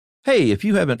Hey, if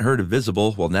you haven't heard of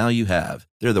Visible, well, now you have.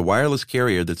 They're the wireless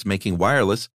carrier that's making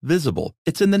wireless visible.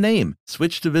 It's in the name.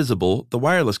 Switch to Visible, the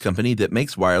wireless company that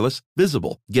makes wireless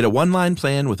visible. Get a one-line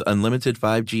plan with unlimited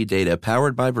 5G data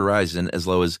powered by Verizon as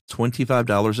low as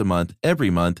 $25 a month every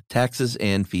month, taxes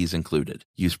and fees included.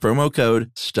 Use promo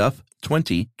code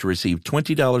STUFF20 to receive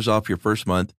 $20 off your first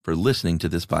month for listening to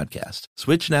this podcast.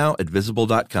 Switch now at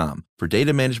Visible.com. For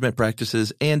data management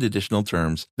practices and additional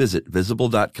terms, visit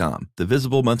Visible.com. The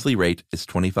Visible monthly rate is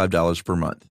 $25 per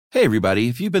month. Hey everybody,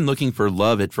 if you've been looking for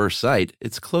love at first sight,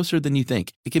 it's closer than you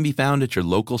think. It can be found at your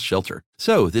local shelter.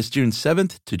 So this June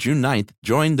 7th to June 9th,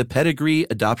 join the Pedigree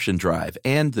Adoption Drive,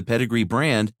 and the Pedigree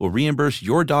brand will reimburse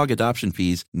your dog adoption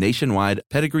fees nationwide.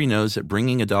 Pedigree knows that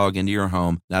bringing a dog into your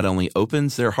home not only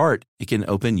opens their heart, it can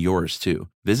open yours too.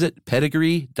 Visit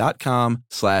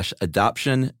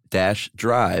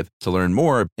pedigree.com/adoption-drive to learn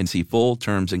more and see full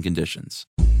terms and conditions.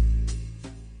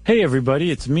 Hey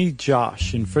everybody, it's me,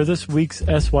 Josh, and for this week's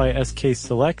SYSK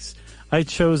Selects, I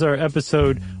chose our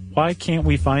episode, Why Can't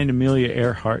We Find Amelia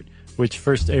Earhart, which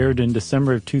first aired in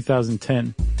December of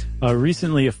 2010.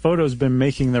 Recently, a photo's been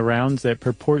making the rounds that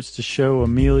purports to show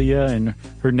Amelia and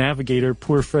her navigator,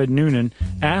 poor Fred Noonan,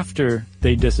 after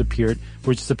they disappeared,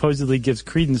 which supposedly gives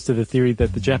credence to the theory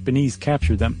that the Japanese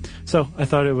captured them. So I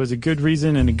thought it was a good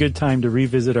reason and a good time to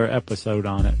revisit our episode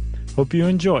on it. Hope you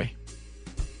enjoy.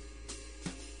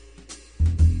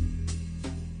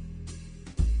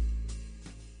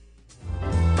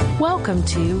 Welcome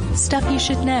to Stuff You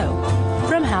Should Know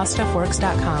from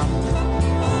HowStuffWorks.com.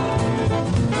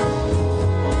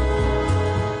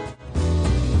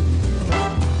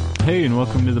 Hey, and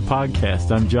welcome to the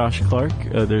podcast. I'm Josh Clark.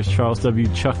 There's Charles W.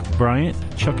 Chuck Bryant,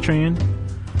 Chuck Tran.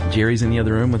 Jerry's in the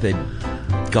other room with a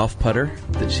golf putter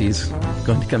that she's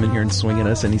going to come in here and swing at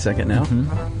us any second now.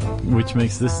 Mm-hmm. Which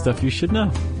makes this Stuff You Should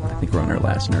Know. I think we're on our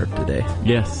last nerve today.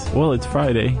 Yes. Well, it's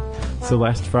Friday. It's the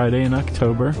last Friday in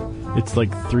October. It's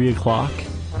like 3 o'clock,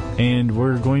 and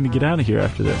we're going to get out of here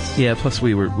after this. Yeah, plus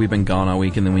we've been gone all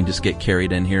week, and then we just get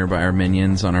carried in here by our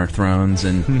minions on our thrones,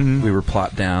 and we were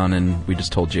plopped down, and we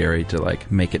just told Jerry to, like,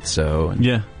 make it so. And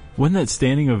yeah. Wasn't that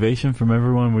standing ovation from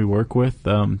everyone we work with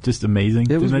just amazing?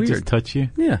 It was Didn't that weird. just touch you?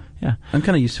 Yeah. Yeah. I'm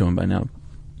kind of used to him by now.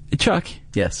 Chuck.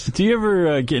 Yes. Do you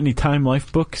ever get any Time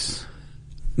Life books?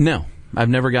 No. I've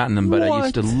never gotten them, but What? I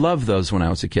used to love those when I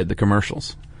was a kid, the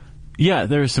commercials. Yeah,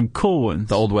 there are some cool ones.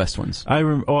 The Old West ones.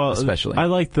 Especially. I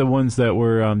like the ones that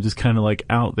were just kind of like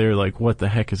out there, like what the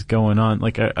heck is going on.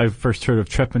 Like I first heard of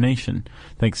Trepanation,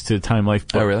 thanks to Time Life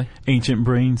book. Oh, really? Ancient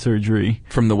Brain Surgery.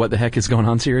 From the What the Heck is Going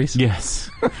On series?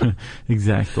 Yes,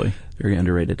 exactly. Very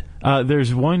underrated.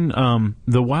 There's one,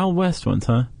 the Wild West ones,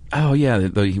 huh? Oh, yeah.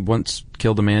 He once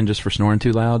killed a man just for snoring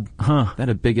too loud. Huh. That had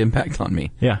a big impact on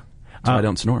me. Yeah. That's why I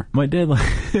don't snore. My dad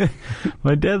liked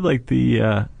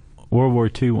the World War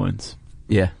II ones.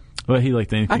 Yeah. Well, he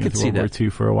liked anything I could with see World War that. II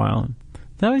for a while.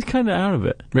 Now he's kind of out of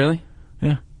it. Really?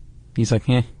 Yeah. He's like,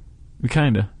 eh.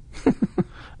 Kind of.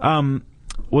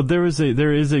 Well, there is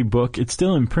a book. It's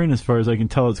still in print as far as I can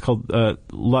tell. It's called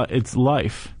it's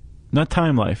Life, not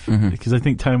Time Life, because I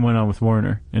think Time went on with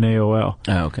Warner and AOL.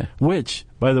 Oh, okay. Which,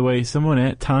 by the way, someone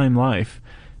at Time Life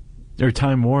or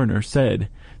Time Warner said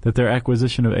that their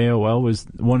acquisition of AOL was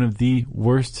one of the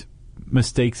worst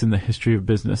mistakes in the history of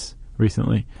business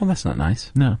recently. Well, that's not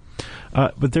nice. No.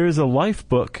 But there is a Life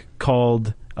book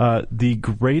called The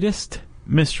Greatest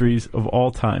Mysteries of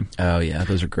All Time. Oh, yeah.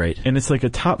 Those are great. And it's like a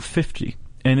top 50.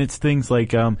 And it's things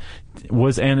like,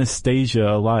 was Anastasia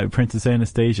alive? Princess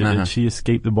Anastasia. Did she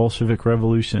escape the Bolshevik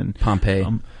Revolution? Pompeii.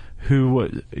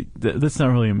 That's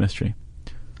not really a mystery.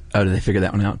 Oh, did they figure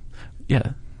that one out?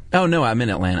 Yeah. Oh, no, I'm in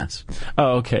Atlantis.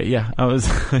 Oh, okay, yeah. I was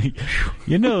like,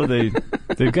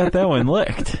 they've got that one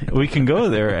licked. We can go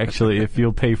there, actually, if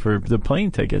you'll pay for the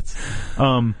plane tickets.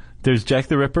 There's Jack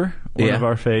the Ripper, one of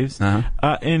our faves.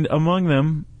 And among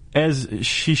them, as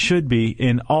she should be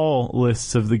in all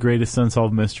lists of the greatest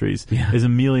unsolved mysteries, is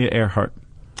Amelia Earhart.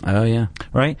 Oh, yeah.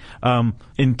 Right?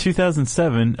 In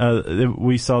 2007,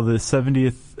 we saw the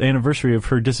 70th anniversary of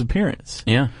her disappearance.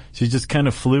 Yeah. She just kind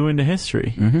of flew into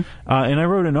history. Mm-hmm. And I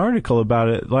wrote an article about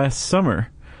it last summer.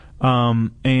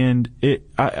 And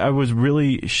I was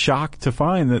really shocked to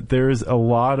find that there's a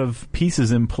lot of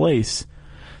pieces in place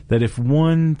that if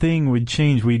one thing would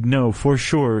change, we'd know for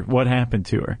sure what happened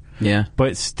to her. Yeah.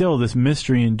 But still, this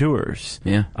mystery endures.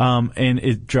 Yeah. And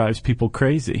it drives people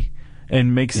crazy.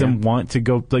 And makes them want to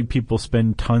go, like people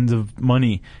spend tons of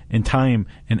money and time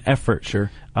and effort to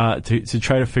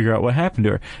try to figure out what happened to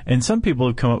her. And some people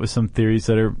have come up with some theories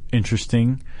that are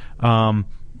interesting.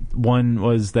 One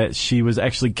was that she was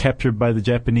actually captured by the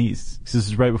Japanese. This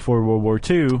is right before World War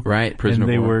II. Right, prisoner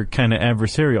and they of war. were kind of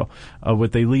adversarial.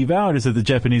 What they leave out is that the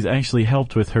Japanese actually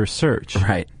helped with her search.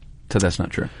 Right. So that's not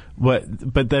true.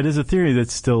 But that is a theory that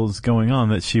still is going on,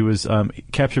 that she was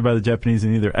captured by the Japanese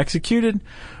and either executed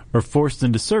or forced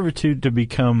into servitude to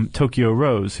become Tokyo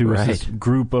Rose, who was this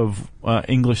group of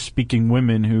English-speaking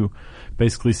women who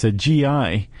basically said,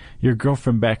 "G.I., your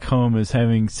girlfriend back home is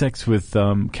having sex with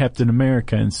Captain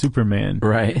America and Superman."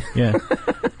 Right. Yeah.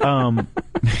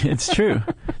 It's true.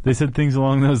 They said things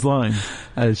along those lines.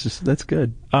 That's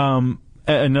good.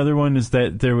 Another one is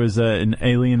that there was an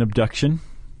alien abduction.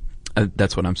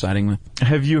 That's what I'm siding with.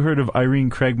 Have you heard of Irene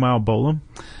Craigmile Bolam?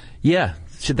 Yeah.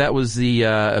 So that was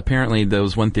apparently there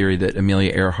was one theory that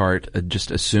Amelia Earhart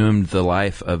just assumed the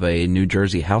life of a New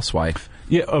Jersey housewife.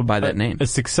 Yeah, by that name. A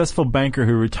successful banker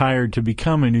who retired to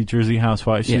become a New Jersey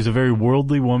housewife. She's a very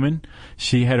worldly woman.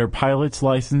 She had her pilot's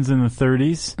license in the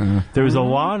 30s. There was a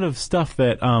lot of stuff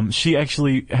that she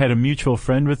actually had a mutual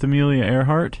friend with Amelia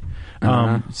Earhart.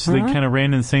 So they kind of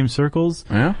ran in the same circles.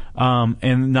 Yeah.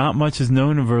 And not much is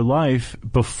known of her life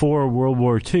before World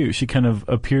War II. She kind of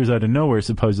appears out of nowhere,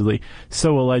 supposedly.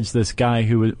 So alleged this guy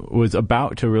who was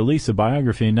about to release a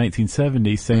biography in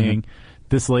 1970 saying,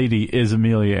 this lady is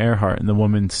Amelia Earhart, and the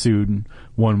woman sued and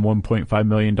won $1.5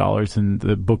 million, and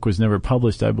the book was never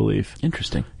published, I believe.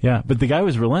 Interesting. Yeah, but the guy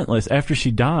was relentless. After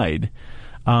she died,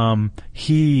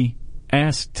 he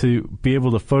asked to be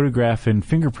able to photograph and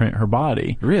fingerprint her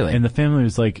body. Really? And the family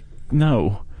was like,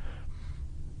 no.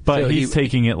 But So he's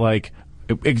taking it like,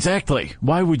 exactly.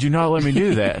 Why would you not let me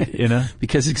do that? You know?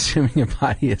 Because exhuming a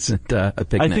body isn't a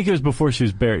picnic. I think it was before she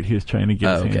was buried. He was trying to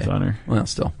get his hands on her. Well,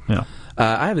 still. Yeah.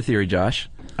 I have a theory, Josh.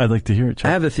 I'd like to hear it, Chuck.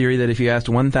 I have a theory that if you asked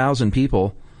 1,000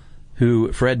 people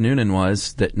who Fred Noonan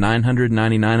was, that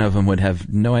 999 of them would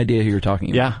have no idea who you're talking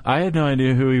about. Yeah, I had no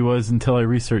idea who he was until I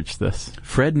researched this.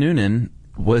 Fred Noonan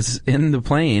was in the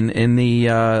plane in the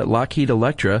Lockheed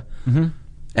Electra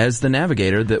as the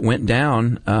navigator that went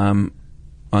down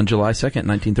on July 2nd,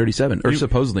 1937, or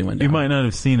supposedly went down. You might not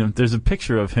have seen him. There's a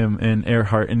picture of him in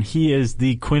Earhart, and he is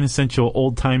the quintessential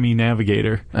old-timey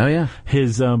navigator. Oh, yeah.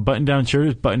 His button-down shirt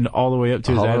is buttoned all the way up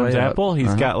to his Adam's apple.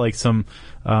 He's got like some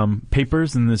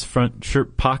papers in this front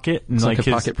shirt pocket, and it's like a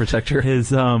his pocket protector.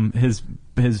 His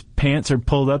pants are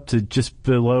pulled up to just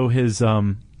below his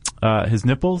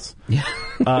nipples. Yeah.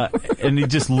 And he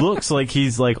just looks like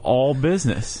he's like all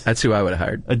business. That's who I would have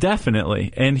hired.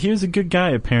 Definitely. And he was a good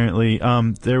guy, apparently.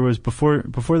 There was before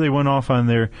they went off on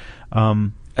their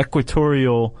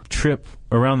equatorial trip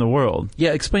around the world.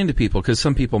 Yeah, explain to people, because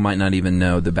some people might not even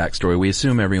know the backstory. We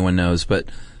assume everyone knows, but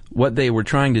what they were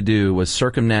trying to do was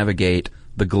circumnavigate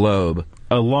the globe.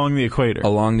 Along the equator.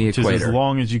 Which is as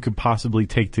long as you could possibly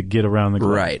take to get around the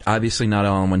globe. Right. Obviously not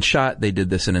all in one shot. They did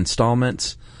this in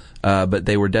installments. But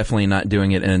they were definitely not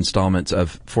doing it in installments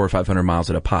of 400 or 500 miles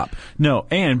at a pop. No,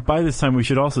 and by this time we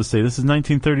should also say this is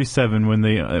 1937 when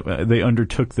they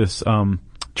undertook this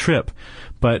trip.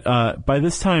 But by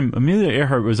this time, Amelia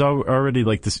Earhart was already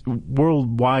like this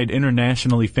worldwide,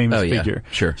 internationally famous figure.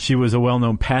 Sure. She was a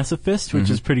well-known pacifist, which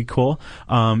is pretty cool.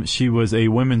 She was a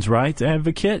women's rights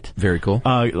advocate. Very cool.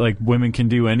 Like women can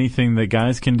do anything that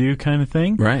guys can do, kind of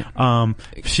thing. Right.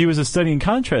 She was a study in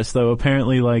contrast, though.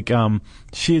 Apparently, like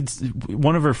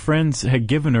one of her friends had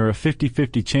given her a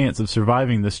 50-50 chance of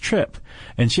surviving this trip,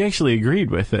 and she actually agreed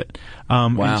with it.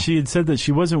 Wow. And she had said that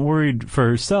she wasn't worried for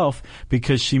herself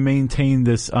because she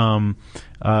maintained this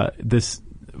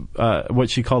what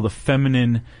she called a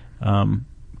feminine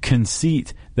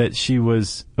conceit that she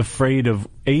was afraid of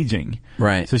aging.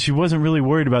 Right. So she wasn't really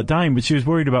worried about dying, but she was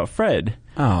worried about Fred.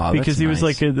 Oh, because he was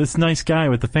like this nice guy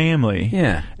with the family.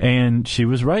 Yeah. And she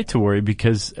was right to worry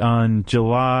because on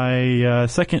July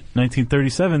 2nd,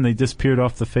 1937, they disappeared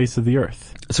off the face of the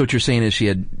earth. So what you're saying is she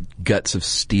had guts of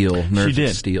steel, nerves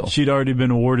of steel. She'd already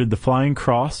been awarded the Flying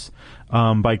Cross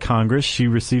by Congress. She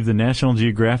received the National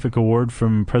Geographic Award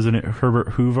from President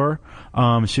Herbert Hoover.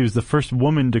 She was the first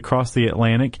woman to cross the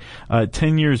Atlantic.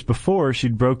 10 years before,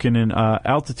 she'd broken an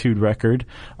altitude record.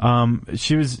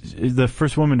 She was the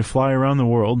first woman to fly around the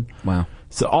world. Wow.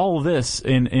 So all of this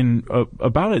in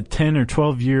about a 10 or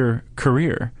 12 year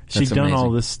career, she'd done all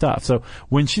this stuff. So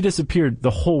when she disappeared,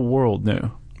 the whole world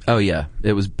knew. Oh, yeah.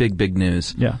 It was big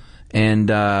news. Yeah. And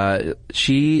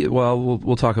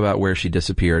we'll talk about where she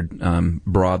disappeared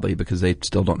broadly because they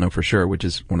still don't know for sure, which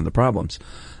is one of the problems.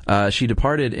 She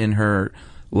departed in her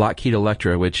Lockheed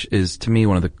Electra, which is, to me,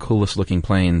 one of the coolest looking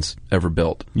planes ever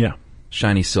built. Yeah.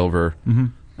 Shiny silver.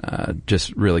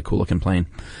 Just really cool looking plane.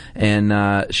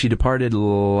 And she departed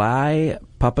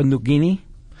Papua New Guinea.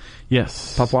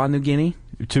 Yes. Papua New Guinea.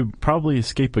 to probably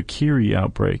escape a Curie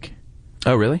outbreak.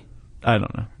 Oh, really? I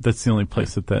don't know. That's the only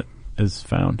place that is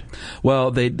found.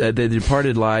 Well, they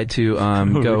departed lied to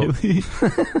go really?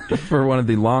 for one of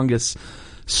the longest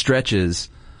stretches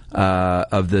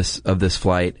of this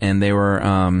flight, and they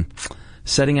were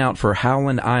setting out for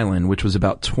Howland Island, which was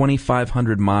about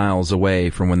 2,500 miles away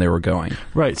from when they were going.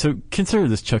 Right. So consider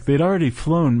this, Chuck. They'd already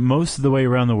flown most of the way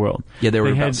around the world. Yeah, they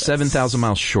were about 7,000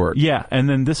 miles short. Yeah, and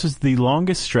then this was the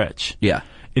longest stretch. Yeah.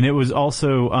 And it was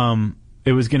also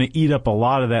it was going to eat up a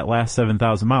lot of that last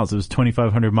 7,000 miles. It was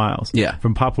 2,500 miles. Yeah.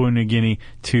 From Papua New Guinea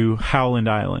to Howland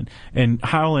Island. And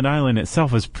Howland Island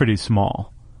itself is pretty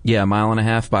small. Yeah, 1.5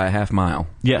 miles by a half mile.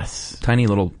 Yes. Tiny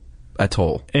little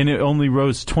atoll. And it only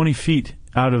rose 20 feet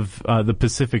out of the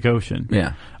Pacific Ocean.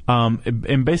 Yeah.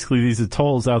 And basically these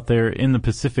atolls out there in the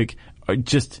Pacific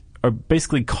are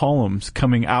basically columns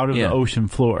coming out of the ocean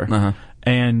floor. Uh-huh.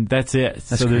 And that's it. That's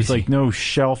so crazy. there's like no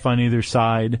shelf on either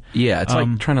side. Yeah, it's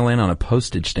like trying to land on a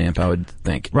postage stamp, I would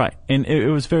think. Right. And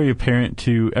it was very apparent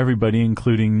to everybody,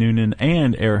 including Noonan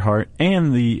and Earhart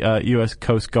and the U.S.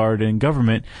 Coast Guard and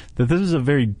government, that this is a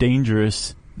very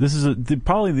dangerous. This is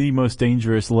probably the most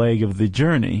dangerous leg of the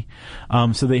journey.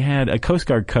 So they had a Coast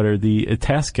Guard cutter, the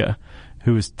Itasca,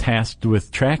 who was tasked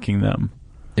with tracking them.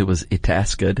 It was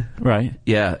Itasca. Right.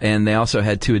 Yeah, and they also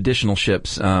had 2 additional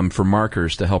ships for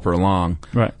markers to help her along.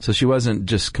 Right. So she wasn't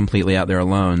just completely out there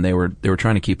alone. They were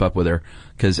trying to keep up with her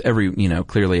because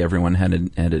clearly everyone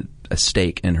had a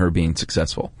stake in her being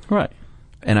successful. Right.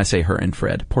 And I say her and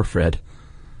Fred. Poor Fred.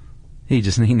 He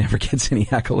never gets any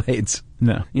accolades.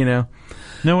 No. You know?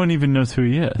 No one even knows who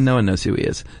he is. No one knows who he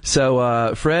is.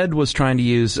 So Fred was trying to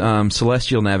use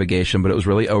celestial navigation, but it was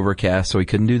really overcast, so he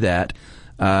couldn't do that.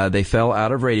 They fell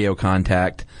out of radio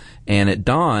contact, and at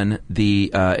dawn,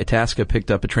 the Itasca picked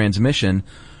up a transmission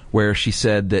where she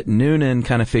said that Noonan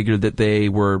kind of figured that they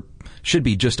should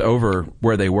be just over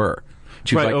where they were.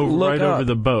 She was right, like, look right up. over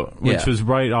the boat, which was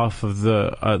right off of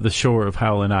the shore of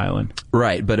Howland Island.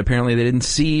 Right, but apparently they didn't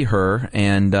see her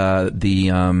and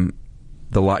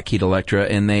the Lockheed Electra,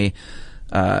 and they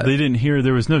didn't hear.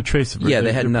 There was no trace of her. Yeah,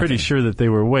 they had They're nothing. pretty sure that they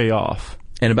were way off.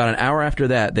 And about an hour after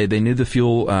that, they knew the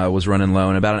fuel was running low,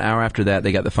 and about an hour after that,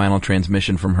 they got the final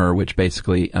transmission from her, which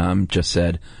basically just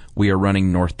said, "We are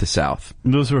running north to south."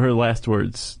 And those were her last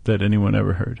words that anyone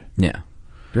ever heard. Yeah.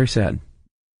 Very sad.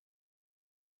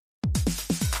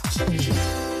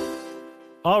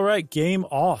 All right, game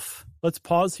off. Let's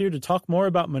pause here to talk more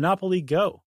about Monopoly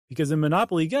Go. Because in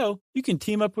Monopoly Go, you can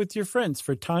team up with your friends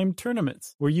for timed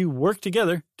tournaments where you work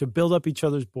together to build up each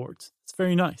other's boards. It's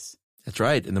very nice. That's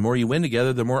right. And the more you win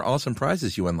together, the more awesome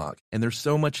prizes you unlock. And there's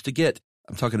so much to get.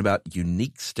 I'm talking about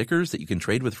unique stickers that you can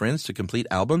trade with friends to complete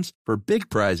albums for big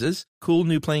prizes, cool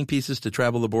new playing pieces to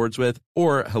travel the boards with,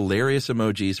 or hilarious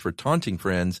emojis for taunting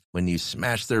friends when you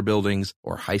smash their buildings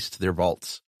or heist their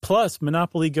vaults. Plus,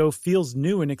 Monopoly Go feels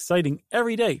new and exciting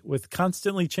every day with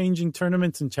constantly changing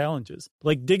tournaments and challenges,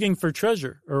 like digging for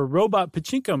treasure or a robot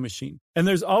pachinko machine. And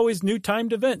there's always new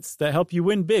timed events that help you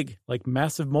win big, like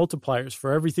massive multipliers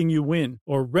for everything you win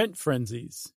or rent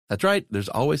frenzies. That's right. There's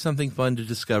always something fun to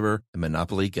discover in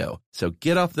Monopoly Go. So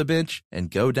get off the bench and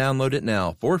go download it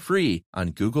now for free on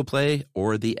Google Play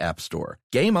or the App Store.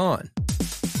 Game on!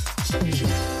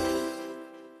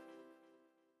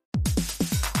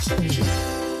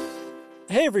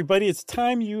 Hey everybody, it's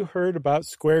time you heard about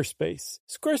Squarespace.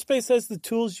 Squarespace has the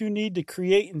tools you need to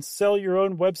create and sell your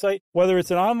own website. Whether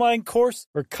it's an online course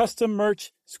or custom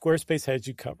merch, Squarespace has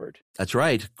you covered. That's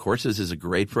right. Courses is a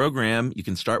great program. You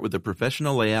can start with a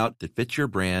professional layout that fits your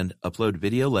brand, upload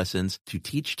video lessons to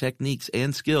teach techniques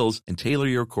and skills, and tailor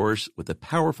your course with a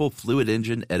powerful Fluid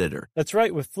Engine editor. That's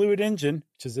right, with Fluid Engine,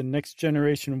 which is a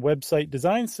next-generation website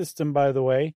design system, by the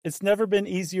way, it's never been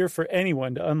easier for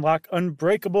anyone to unlock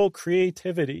unbreakable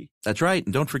creativity. That's right.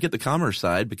 And don't forget the commerce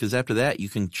side, because after that, you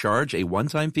can charge a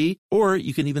one-time fee, or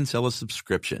you can even sell a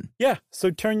subscription. Yeah,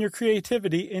 so turn your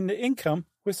creativity into income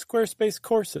with Squarespace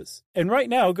courses. And right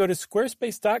now, go to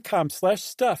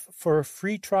squarespace.com/stuff for a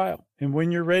free trial. And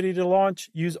when you're ready to launch,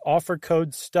 use offer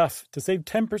code STUFF to save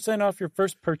 10% off your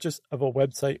first purchase of a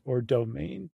website or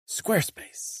domain.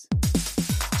 Squarespace.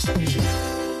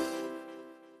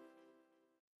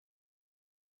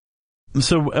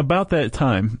 So about that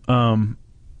time,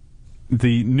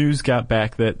 the news got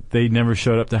back that they never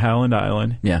showed up to Howland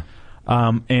Island. Yeah.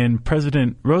 And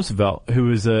President Roosevelt,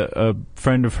 who is a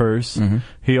friend of hers,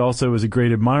 he also was a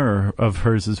great admirer of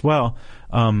hers as well,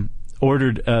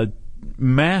 ordered a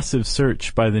massive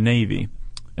search by the Navy.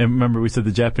 And remember, we said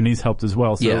the Japanese helped as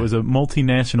well. So it was a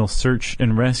multinational search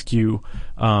and rescue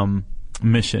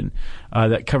mission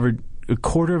that covered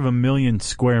 250,000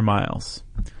 square miles.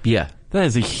 Yeah. That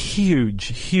is a huge,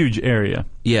 huge area.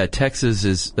 Yeah, Texas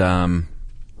is a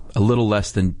little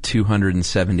less than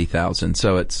 270,000,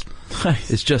 so it's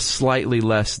just slightly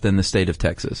less than the state of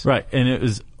Texas. Right, and it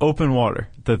was open water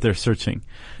that they're searching.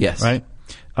 Yes. Right?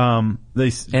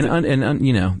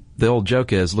 You know, the old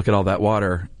joke is, look at all that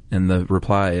water, and the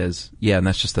reply is, yeah, and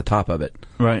that's just the top of it.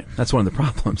 Right. That's one of the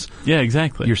problems. Yeah,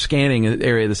 exactly. You're scanning an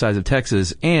area the size of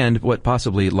Texas and what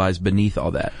possibly lies beneath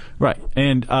all that. Right,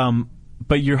 and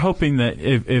but you're hoping that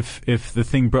if the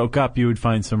thing broke up, you would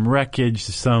find some wreckage,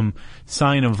 some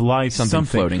sign of life, something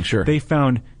floating. Sure. They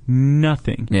found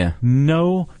nothing. Yeah.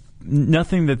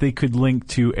 Nothing that they could link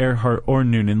to Earhart or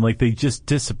Noonan. Like, they just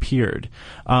disappeared.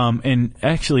 And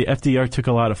actually, FDR took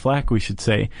a lot of flack, we should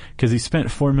say, because he spent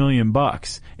 $4 million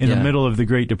in the middle of the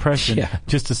Great Depression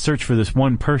just to search for this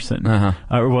one person.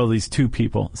 Or these two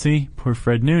people. See? Poor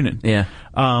Fred Noonan. Yeah.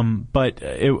 But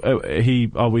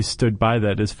he always stood by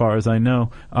that, as far as I know.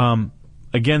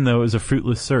 Again, though, it was a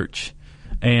fruitless search,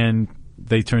 and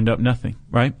they turned up nothing,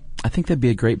 right? I think that'd be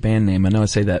a great band name. I know I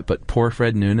say that, but Poor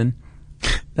Fred Noonan.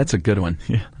 That's a good one.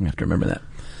 Yeah. I'm going to have to remember that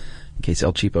in case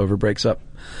El Cheapo ever breaks up.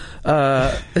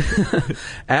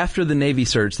 After the Navy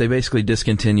search, they basically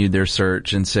discontinued their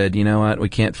search and said, you know what, we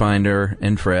can't find her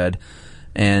and Fred,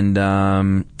 and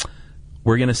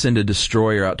we're going to send a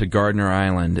destroyer out to Gardner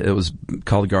Island. It was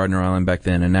called Gardner Island back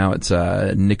then, and now it's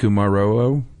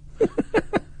Nikumaroro.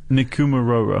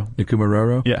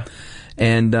 Nikumaroro? Yeah.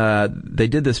 And they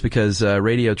did this because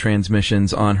radio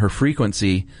transmissions on her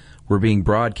frequency were being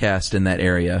broadcast in that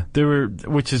area.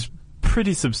 Which is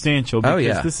pretty substantial,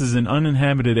 because this is an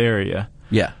uninhabited area.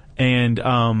 Yeah.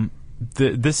 And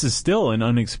this is still an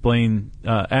unexplained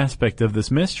aspect of this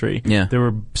mystery. Yeah. There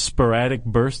were sporadic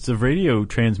bursts of radio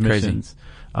transmissions.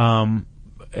 Crazy.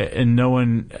 And no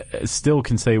one still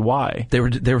can say why. They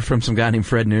were from some guy named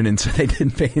Fred Noonan, so they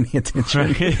didn't pay any attention.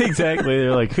 Right, exactly.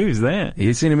 They're like, who's that?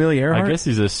 You seen Amelia Earhart? I guess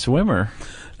he's a swimmer.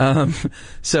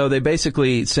 So they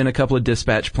basically sent a couple of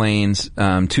dispatch planes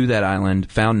to that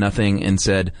island, found nothing, and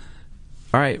said,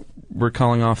 all right, we're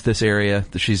calling off this area.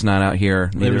 She's not out here.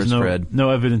 Neither is Fred. No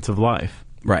evidence of life.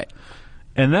 Right.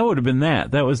 And that would have been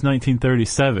that. That was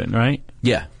 1937, right?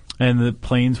 Yeah. And the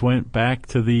planes went back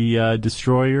to the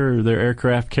destroyer or their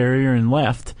aircraft carrier and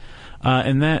left.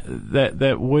 And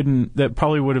that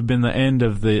probably would have been the end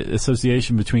of the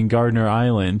association between Gardner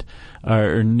Island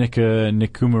or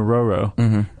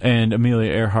Nikumaroro and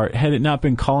Amelia Earhart, had it not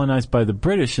been colonized by the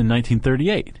British in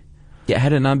 1938. Yeah,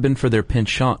 had it not been for their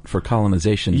penchant for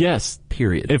colonization. Yes.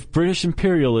 Period. If British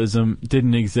imperialism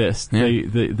didn't exist,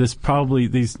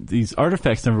 these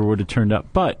artifacts never would have turned up.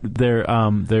 But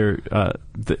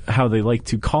how they like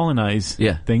to colonize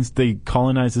things, they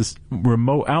colonized this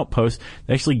remote outpost.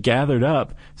 They actually gathered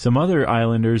up some other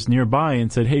islanders nearby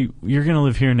and said, hey, you're going to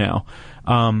live here now.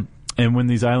 And when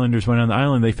these islanders went on the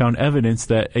island, they found evidence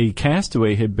that a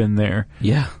castaway had been there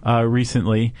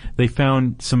recently. They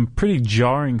found some pretty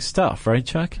jarring stuff, right,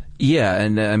 Chuck? Yeah,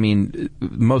 and I mean,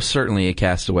 most certainly a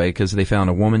castaway, because they found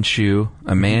a woman's shoe,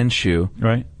 a man's shoe,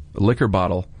 right, a liquor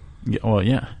bottle,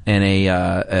 and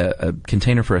a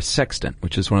container for a sextant,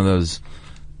 which is one of those,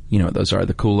 you know what those are,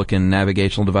 the cool-looking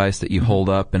navigational device that you hold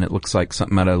up and it looks like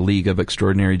something out of League of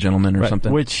Extraordinary Gentlemen or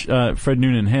something. Which Fred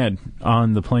Noonan had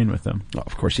on the plane with them. Oh,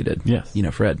 of course he did. Yes. You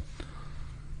know Fred.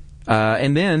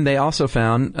 And then they also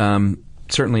found,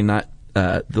 certainly not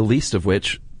the least of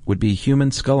which, would be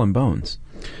human skull and bones.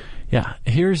 Yeah.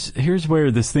 Here's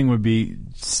where this thing would be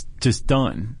just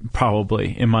done,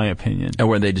 probably, in my opinion. Or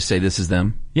where they just say this is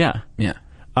them? Yeah. Yeah.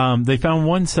 They found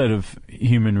one set of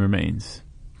human remains.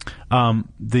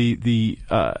 The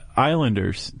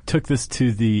islanders took this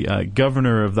to the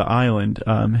governor of the island.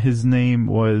 His name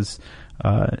was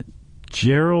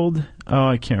Gerald. Oh,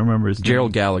 I can't remember his name.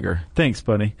 Gerald Gallagher. Thanks,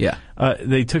 buddy. Yeah.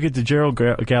 They took it to Gerald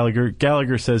Gallagher.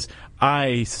 Gallagher says,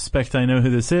 I suspect I know who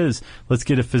this is. Let's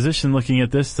get a physician looking at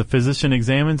this. The physician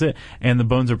examines it, and the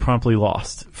bones are promptly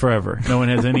lost forever. No one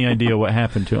has any idea what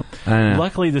happened to them.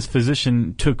 Luckily, this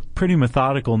physician took pretty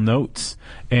methodical notes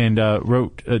and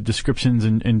wrote descriptions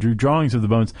and drew drawings of the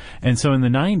bones. And so in the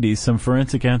 90s, some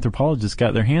forensic anthropologists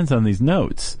got their hands on these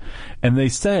notes, and they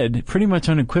said pretty much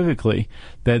unequivocally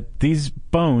that these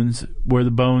bones were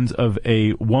the bones of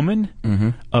a woman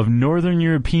of Northern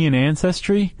European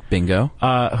ancestry. Bingo.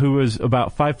 Who was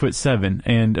about 5'7",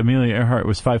 and Amelia Earhart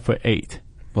was 5'8".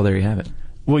 Well, there you have it.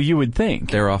 Well, you would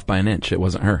think. They were off by an inch. It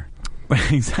wasn't her.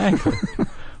 Exactly.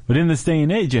 But in this day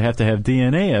and age, you have to have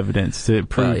DNA evidence to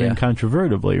prove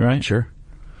incontrovertibly, right? Sure.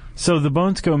 So the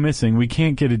bones go missing. We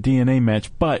can't get a DNA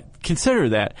match, but consider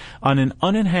that on an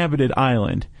uninhabited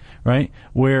island, right,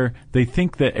 where they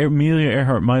think that Amelia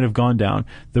Earhart might have gone down,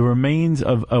 the remains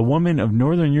of a woman of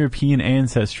Northern European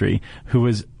ancestry who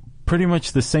was pretty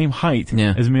much the same height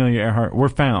as Amelia Earhart were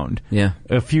found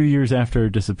a few years after her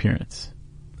disappearance.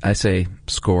 I say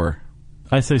score.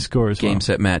 I say score as well. Game,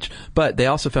 set, match. But they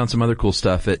also found some other cool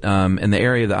stuff. In the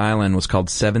area of the island was called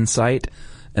Seven Sight,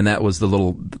 and that was the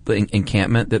little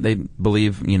encampment that they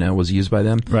believe, was used by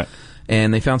them. Right.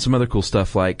 And they found some other cool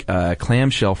stuff like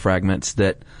clamshell fragments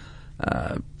that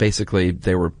basically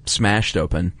they were smashed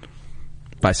open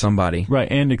by somebody. Right,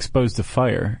 and exposed to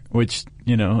fire, which,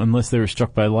 unless they were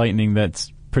struck by lightning,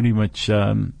 that's pretty much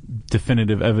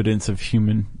definitive evidence of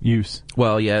human use.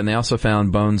 Well, yeah, and they also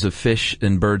found bones of fish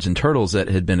and birds and turtles that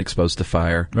had been exposed to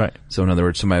fire. Right. So in other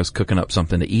words, somebody was cooking up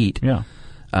something to eat. Yeah.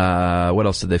 What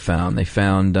else did they found? They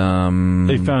found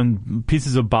they found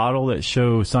pieces of bottle that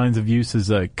show signs of use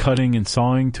as cutting and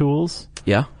sawing tools.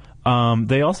 Yeah.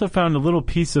 They also found a little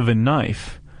piece of a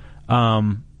knife,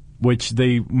 which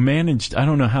they managed. I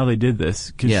don't know how they did this,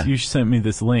 because you sent me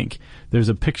this link. There's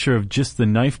a picture of just the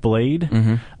knife blade,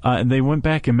 and they went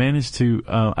back and managed to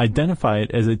identify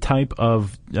it as a type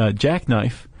of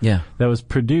jackknife that was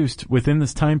produced within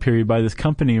this time period by this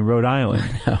company in Rhode Island.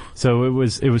 So it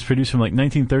was produced from like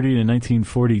 1930 to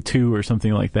 1942 or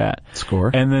something like that. Score.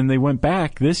 And then they went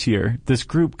back this year. This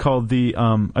group called the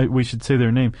we should say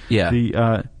their name.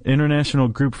 The International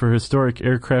Group for Historic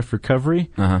Aircraft Recovery,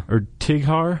 or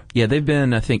TIGHAR. Yeah, they've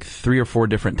been, I think, 3 or 4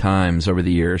 different times over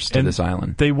the years to this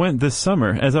island. They went this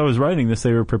summer. As I was writing this,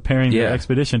 they were preparing their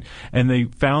expedition, and they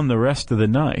found the rest of the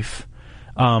knife.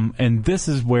 And this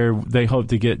is where they hope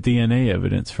to get DNA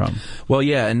evidence from. Well,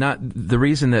 yeah, and not the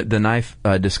reason that the knife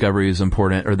discovery is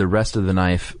important, or the rest of the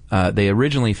knife. They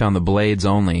originally found the blades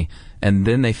only, and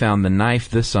then they found the knife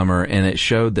this summer, and it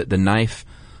showed that the knife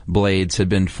blades had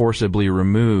been forcibly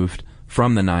removed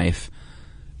from the knife,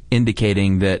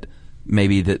 indicating that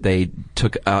maybe that they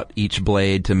took out each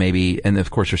blade to maybe, and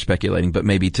of course you're speculating, but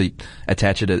maybe to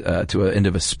attach it to an end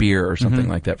of a spear or something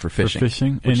like that for fishing. For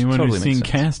fishing? Anyone who's seen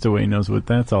Castaway knows what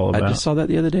that's all about. I just saw that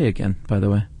the other day again, by the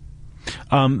way.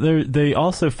 They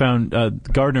also found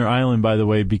Gardner Island, by the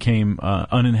way, became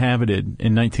uninhabited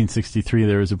in 1963.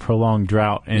 There was a prolonged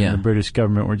drought, and the British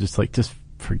government were just like, just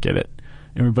forget it.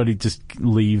 Everybody just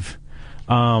leave.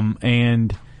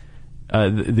 And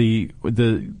the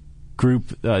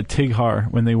group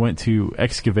TIGHAR, when they went to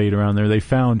excavate around there, they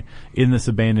found in this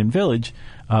abandoned village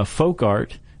folk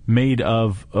art made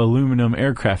of aluminum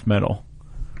aircraft metal.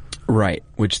 Right,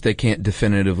 which they can't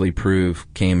definitively prove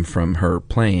came from her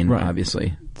plane,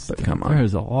 obviously. But come on.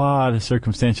 There's a lot of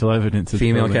circumstantial evidence.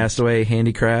 Female castaway,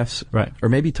 handicrafts. Right. Or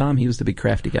maybe Tom, he was the big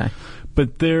crafty guy.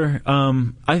 But there,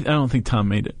 I don't think Tom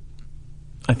made it.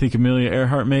 I think Amelia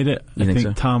Earhart made it. I think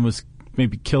so? Tom was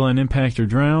maybe killed on impact or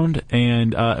drowned,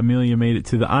 and Amelia made it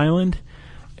to the island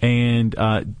and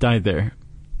died there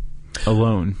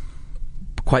alone.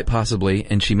 Quite possibly,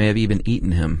 and she may have even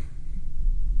eaten him.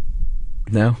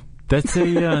 No? That's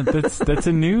a that's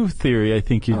a new theory I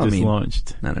think you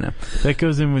launched. I don't know. That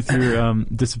goes in with your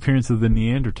disappearance of the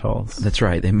Neanderthals. That's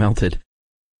right. They melted.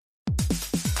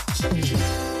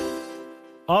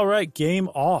 All right, game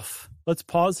off. Let's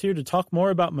pause here to talk more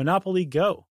about Monopoly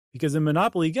Go. Because in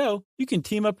Monopoly Go, you can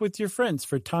team up with your friends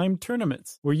for timed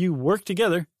tournaments where you work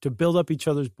together to build up each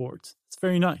other's boards. It's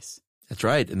very nice. That's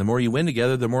right. And the more you win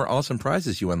together, the more awesome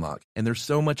prizes you unlock. And there's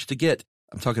so much to get.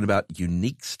 I'm talking about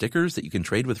unique stickers that you can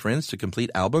trade with friends to complete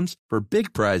albums for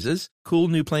big prizes, cool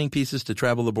new playing pieces to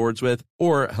travel the boards with,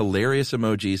 or hilarious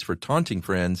emojis for taunting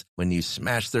friends when you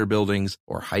smash their buildings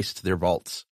or heist their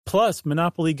vaults. Plus,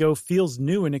 Monopoly Go feels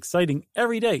new and exciting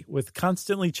every day with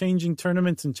constantly changing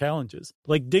tournaments and challenges,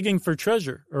 like digging for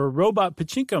treasure or a robot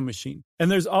pachinko machine. And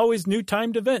there's always new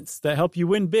timed events that help you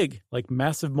win big, like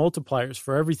massive multipliers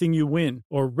for everything you win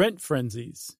or rent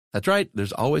frenzies. That's right.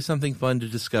 There's always something fun to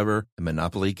discover in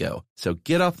Monopoly Go. So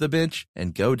get off the bench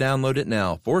and go download it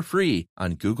now for free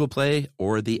on Google Play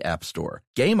or the App Store.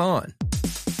 Game on!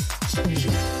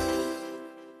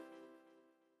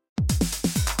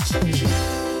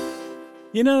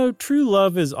 You know, true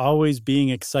love is always being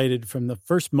excited from the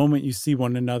first moment you see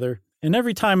one another, and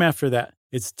every time after that.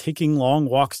 It's taking long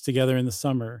walks together in the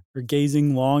summer, or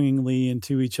gazing longingly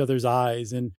into each other's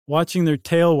eyes, and watching their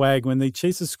tail wag when they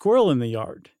chase a squirrel in the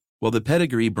yard. Well, the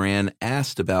Pedigree brand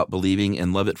asked about believing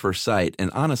in love at first sight,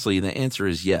 and honestly, the answer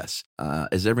is yes.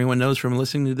 As everyone knows from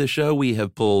listening to this show, we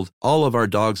have pulled all of our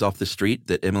dogs off the street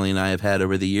that Emily and I have had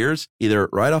over the years, either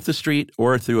right off the street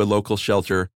or through a local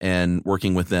shelter and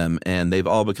working with them. And they've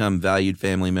all become valued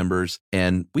family members,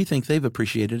 and we think they've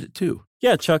appreciated it too.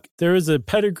 Yeah, Chuck, there is a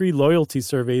pedigree loyalty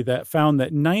survey that found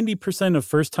that 90% of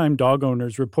first-time dog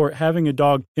owners report having a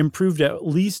dog improved at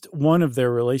least one of their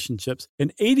relationships,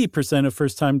 and 80% of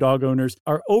first-time dog owners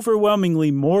are overwhelmingly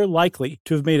more likely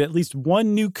to have made at least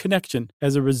one new connection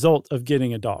as a result of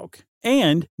getting a dog.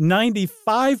 And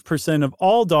 95% of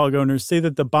all dog owners say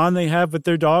that the bond they have with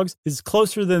their dogs is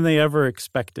closer than they ever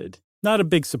expected. Not a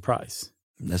big surprise.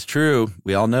 That's true.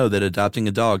 We all know that adopting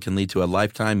a dog can lead to a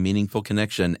lifetime meaningful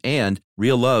connection, and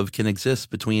real love can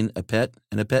exist between a pet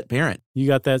and a pet parent. You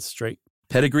got that straight.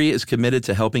 Pedigree is committed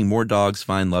to helping more dogs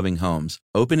find loving homes.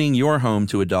 Opening your home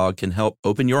to a dog can help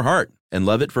open your heart. And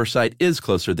Love at First Sight is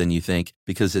closer than you think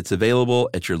because it's available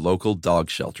at your local dog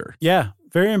shelter. Yeah,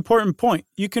 very important point.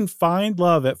 You can find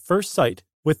love at first sight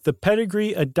with the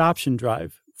Pedigree Adoption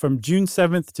Drive from June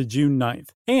 7th to June 9th.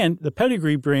 And the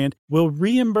Pedigree brand will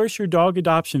reimburse your dog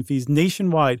adoption fees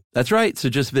nationwide. That's right. So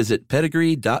just visit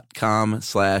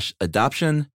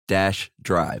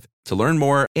pedigree.com/adoption-drive to learn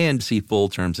more and see full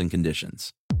terms and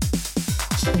conditions.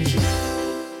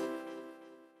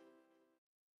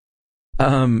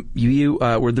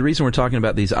 The reason we're talking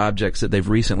about these objects that they've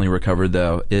recently recovered,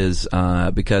 though, is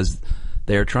because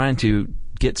they're trying to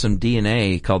get some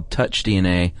DNA called touch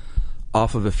DNA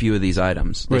off of a few of these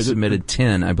items. They submitted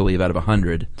 10, I believe, out of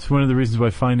 100. It's one of the reasons why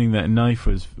finding that knife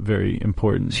was very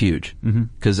important. It's huge.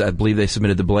 Because I believe they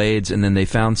submitted the blades, and then they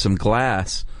found some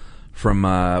glass from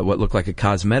what looked like a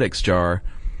cosmetics jar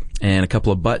and a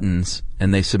couple of buttons,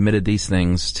 and they submitted these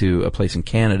things to a place in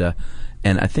Canada.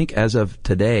 And I think as of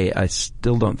today, I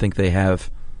still don't think they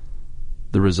have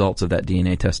the results of that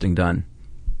DNA testing done.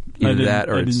 I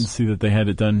didn't see that they had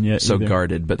it done yet. So either.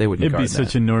 Guarded, but they wouldn't guard that. It'd be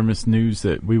such enormous news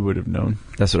that we would have known.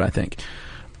 That's what I think.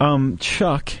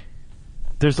 Chuck,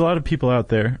 there's a lot of people out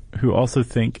there who also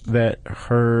think that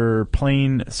her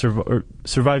plane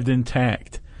survived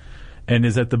intact and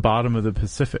is at the bottom of the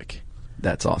Pacific.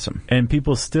 That's awesome. And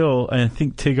people still, and I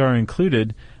think Tigar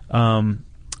included,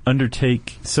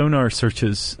 undertake sonar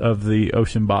searches of the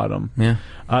ocean bottom. Yeah.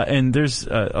 And there's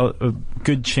a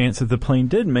good chance that the plane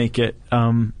did make it.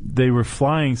 They were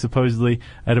flying supposedly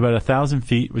at about 1,000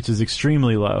 feet, which is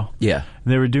extremely low. Yeah.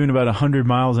 And they were doing about 100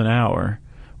 miles an hour,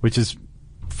 which is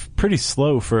pretty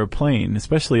slow for a plane,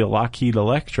 especially a Lockheed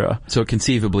Electra. So it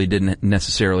conceivably didn't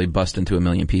necessarily bust into a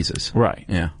million pieces. Right.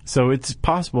 Yeah. So it's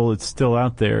possible it's still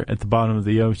out there at the bottom of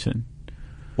the ocean.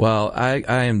 Well, I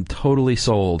am totally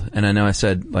sold, and I know I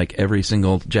said like every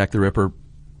single Jack the Ripper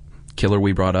killer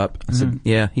we brought up, I said,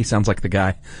 yeah, he sounds like the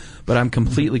guy, but I'm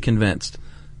completely convinced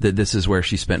that this is where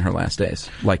she spent her last days,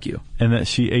 like you. And that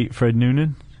she ate Fred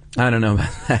Noonan? I don't know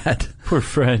about that. Poor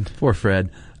Fred. Poor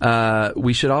Fred.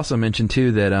 We should also mention,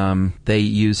 too, that they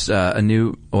used a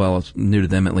new to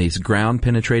them at least,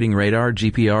 ground-penetrating radar,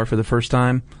 GPR, for the first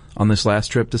time on this last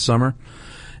trip this summer.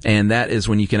 And that is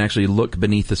when you can actually look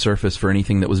beneath the surface for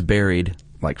anything that was buried,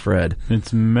 like Fred.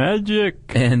 It's magic.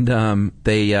 And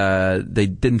they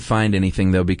didn't find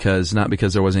anything, though, not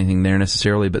because there wasn't anything there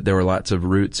necessarily, but there were lots of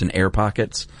roots and air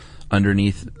pockets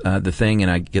underneath the thing.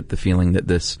 And I get the feeling that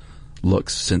this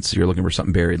looks, since you're looking for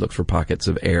something buried, look for pockets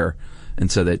of air. And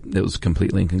so that it was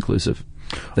completely inconclusive.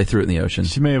 They threw it in the ocean.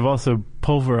 She may have also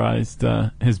pulverized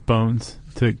his bones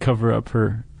to cover up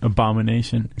her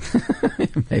abomination.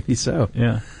 Maybe so.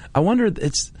 Yeah. I wonder,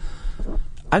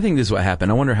 I think this is what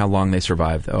happened. I wonder how long they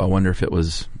survived, though. I wonder if it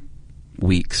was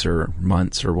weeks or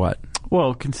months or what.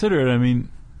 Well, consider it. I mean,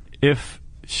 if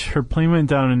her plane went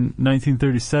down in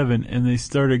 1937 and they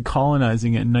started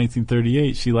colonizing it in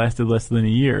 1938, she lasted less than a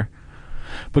year.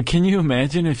 But can you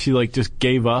imagine if she just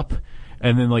gave up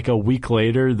and then a week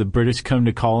later the British come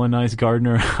to colonize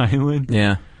Gardner Island?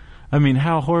 Yeah. I mean,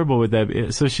 how horrible would that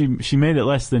be? So she made it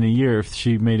less than a year if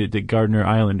she made it to Gardner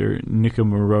Island or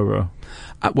Nikumaroro.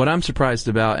 What I'm surprised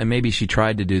about, and maybe she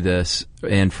tried to do this,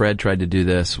 and Fred tried to do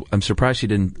this, I'm surprised she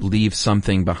didn't leave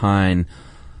something behind,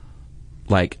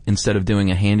 instead of doing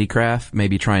a handicraft,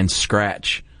 maybe try and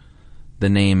scratch the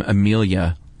name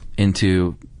Amelia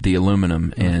into the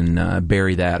aluminum and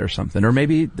bury that or something. Or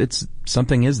maybe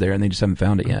something is there and they just haven't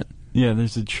found it yet. Yeah,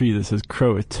 there's a tree that says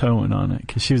Croatoan on it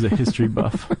because she was a history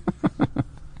buff.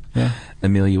 Yeah,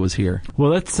 Amelia was here.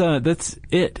 Well, that's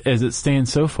it as it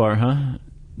stands so far, huh?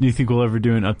 Do you think we'll ever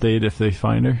do an update if they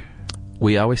find her?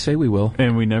 We always say we will.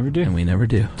 And we never do. And we never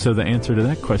do. So the answer to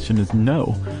that question is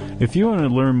no. If you want to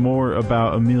learn more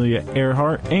about Amelia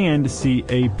Earhart and see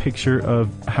a picture of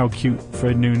how cute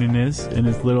Fred Noonan is in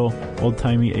his little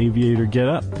old-timey aviator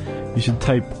getup, you should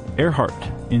type Earhart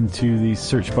into the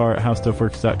search bar at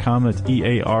howstuffworks.com. That's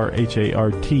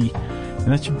EARHART,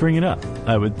 and that should bring it up,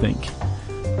 I would think.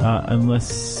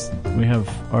 Unless we have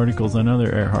articles on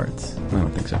other Earharts. I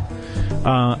don't think so.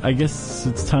 I guess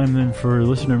it's time then for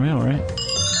listener mail, right?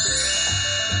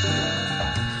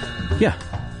 Yeah.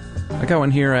 I got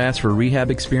one here. I asked for rehab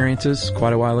experiences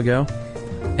quite a while ago,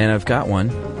 and I've got one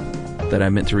that I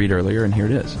meant to read earlier, and here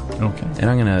it is. Okay. And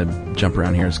I'm going to jump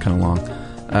around here. It's kind of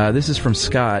long. This is from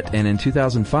Scott, and in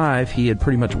 2005, he had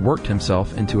pretty much worked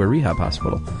himself into a rehab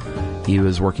hospital. He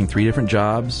was working 3 different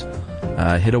jobs,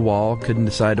 hit a wall, couldn't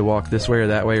decide to walk this way or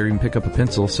that way or even pick up a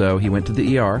pencil, so he went to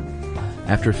the ER.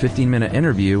 After a 15-minute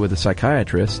interview with a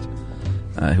psychiatrist,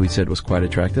 who he said was quite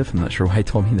attractive, I'm not sure why he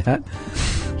told me that,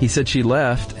 he said she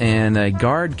left, and a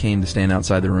guard came to stand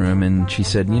outside the room, and she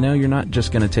said, you're not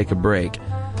just going to take a break.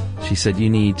 She said, you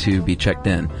need to be checked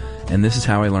in. And this is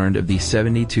how I learned of the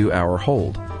 72-hour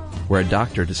hold, where a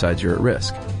doctor decides you're at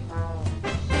risk.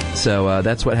 So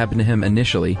that's what happened to him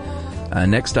initially.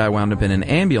 Next, I wound up in an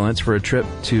ambulance for a trip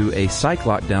to a psych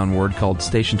lockdown ward called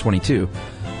Station 22.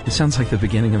 It sounds like the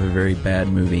beginning of a very bad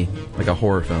movie, like a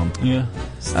horror film. Yeah,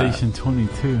 Station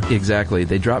 22. Exactly.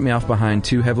 They dropped me off behind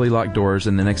 2 heavily locked doors,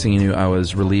 and the next thing you knew, I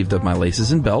was relieved of my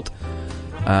laces and belt.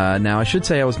 Now, I should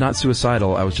say I was not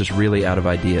suicidal. I was just really out of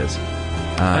ideas.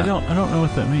 I don't know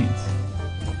what that means.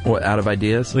 What, out of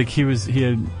ideas? Like he was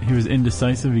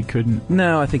indecisive. He couldn't.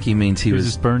 No, I think he means he was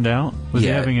just burned out. Was he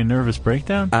Yeah. having a nervous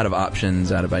breakdown? Out of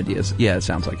options, out of ideas. Yeah, it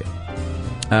sounds like it.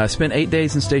 Spent 8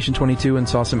 days in Station 22 and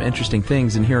saw some interesting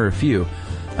things, and here are a few.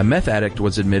 A meth addict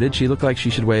was admitted. She looked like she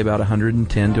should weigh about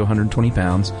 110 to 120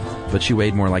 pounds, but she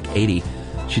weighed more like 80.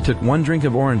 She took 1 drink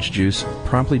of orange juice,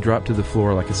 promptly dropped to the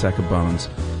floor like a sack of bones.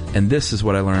 And this is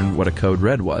what I learned what a code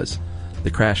red was.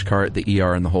 The crash cart, the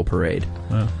ER, and the whole parade.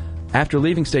 Wow. After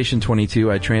leaving Station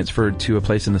 22, I transferred to a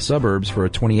place in the suburbs for a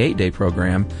 28-day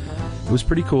program. It was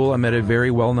pretty cool. I met a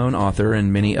very well-known author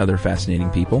and many other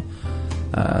fascinating people.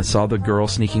 Saw the girl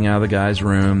sneaking out of the guy's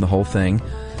room, the whole thing.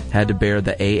 Had to bear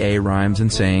the AA rhymes and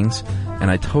sayings,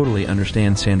 and I totally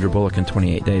understand Sandra Bullock in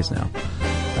 28 days now.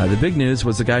 The big news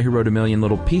was the guy who wrote A Million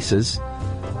Little Pieces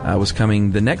was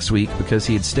coming the next week because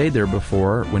he had stayed there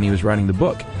before when he was writing the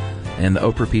book. And the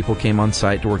Oprah people came on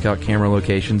site to work out camera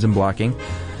locations and blocking.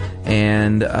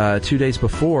 And 2 days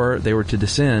before they were to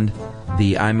descend,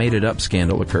 the I Made It Up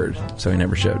scandal occurred, so he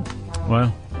never showed.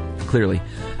 Wow. Clearly.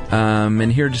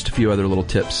 And here are just a few other little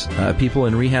tips. People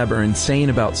in rehab are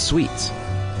insane about sweets.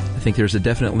 I think there's a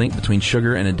definite link between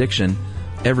sugar and addiction.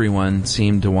 Everyone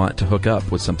seemed to want to hook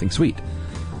up with something sweet.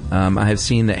 I have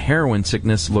seen that heroin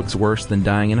sickness looks worse than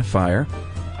dying in a fire.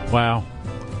 Wow.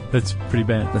 That's pretty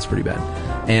bad. That's pretty bad.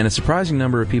 And a surprising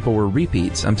number of people were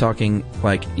repeats. I'm talking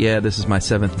like, yeah, this is my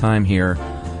 7th time here.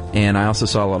 And I also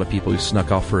saw a lot of people who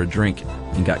snuck off for a drink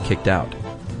and got kicked out.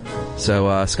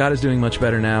 So Scott is doing much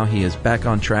better now. He is back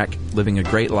on track, living a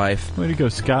great life. Way to go,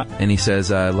 Scott. And he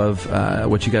says, I love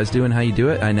what you guys do and how you do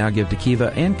it. I now give to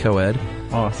Kiva and Coed.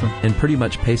 Awesome. And pretty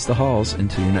much pace the halls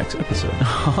into your next episode.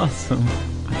 Awesome.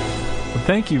 Well,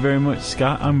 thank you very much,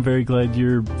 Scott. I'm very glad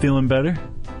you're feeling better.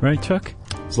 Right, Chuck?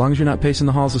 As long as you're not pacing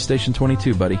the halls of Station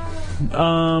 22, buddy.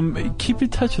 Keep in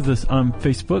touch with us on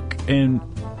Facebook and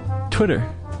Twitter.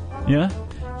 Yeah?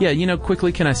 Yeah,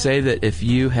 quickly can I say that if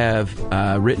you have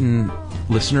written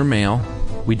listener mail,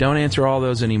 we don't answer all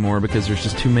those anymore because there's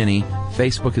just too many.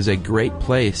 Facebook is a great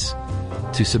place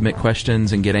to submit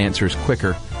questions and get answers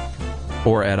quicker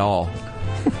or at all.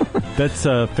 That's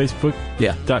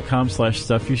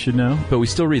Facebook.com/stuff you should know. But we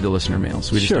still read the listener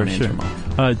mails. We just don't answer them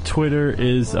all. Twitter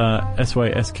is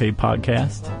SYSK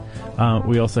Podcast.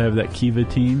 We also have that Kiva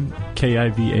team,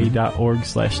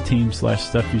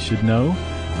 kiva.org/team/stuff you should know.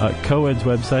 Coed's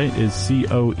website is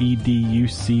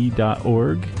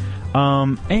coeduc.org.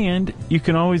 And you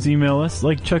can always email us.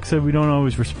 Like Chuck said, we don't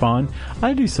always respond.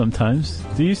 I do sometimes.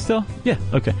 Do you still? Yeah.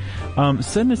 Okay.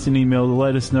 Send us an email to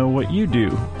let us know what you do,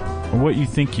 or what you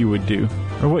think you would do,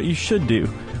 or what you should do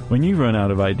when you run out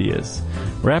of ideas.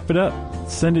 Wrap it up.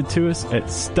 Send it to us at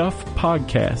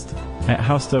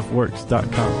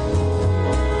stuffpodcast@howstuffworks.com.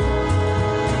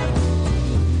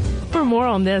 For more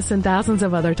on this and thousands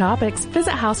of other topics,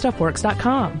 visit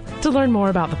howstuffworks.com. To learn more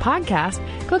about the podcast,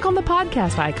 click on the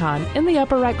podcast icon in the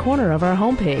upper right corner of our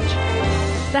homepage.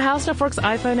 The How Stuff Works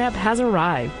iPhone app has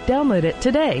arrived. Download it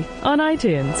today on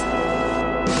iTunes.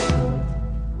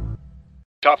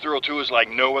 Top Thrill 2 is like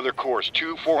no other course.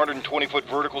 2 420-foot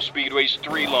vertical speedways,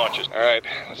 3 launches. All right,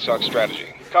 let's talk strategy.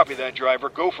 Copy that, driver.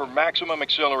 Go for maximum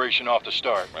acceleration off the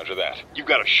start. Roger that. You've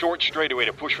got a short straightaway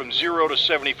to push from 0 to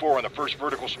 74 on the first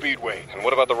vertical speedway. And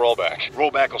what about the rollback?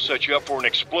 Rollback will set you up for an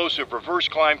explosive reverse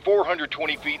climb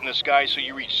 420 feet in the sky so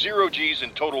you reach 0 G's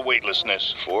in total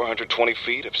weightlessness. 420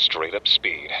 feet of straight-up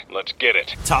speed. Let's get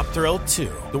it. Top Thrill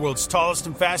 2, the world's tallest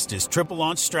and fastest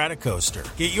triple-launch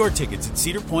Stratocoaster. Get your tickets at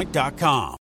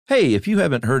cedarpoint.com. Hey, if you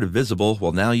haven't heard of Visible,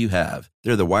 well, now you have.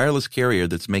 They're the wireless carrier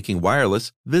that's making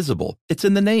wireless visible. It's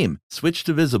in the name. Switch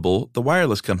to Visible, the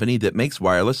wireless company that makes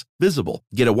wireless visible.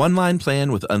 Get a one-line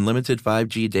plan with unlimited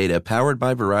 5G data powered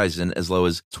by Verizon as low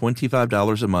as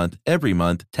 $25 a month, every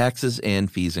month, taxes and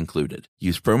fees included.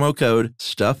 Use promo code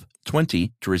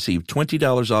STUFF20 to receive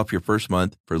 $20 off your first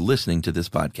month for listening to this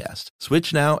podcast.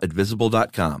 Switch now at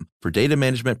Visible.com. For data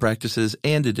management practices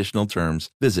and additional terms,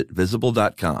 visit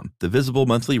Visible.com. The Visible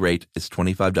monthly rate is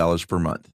 $25 per month.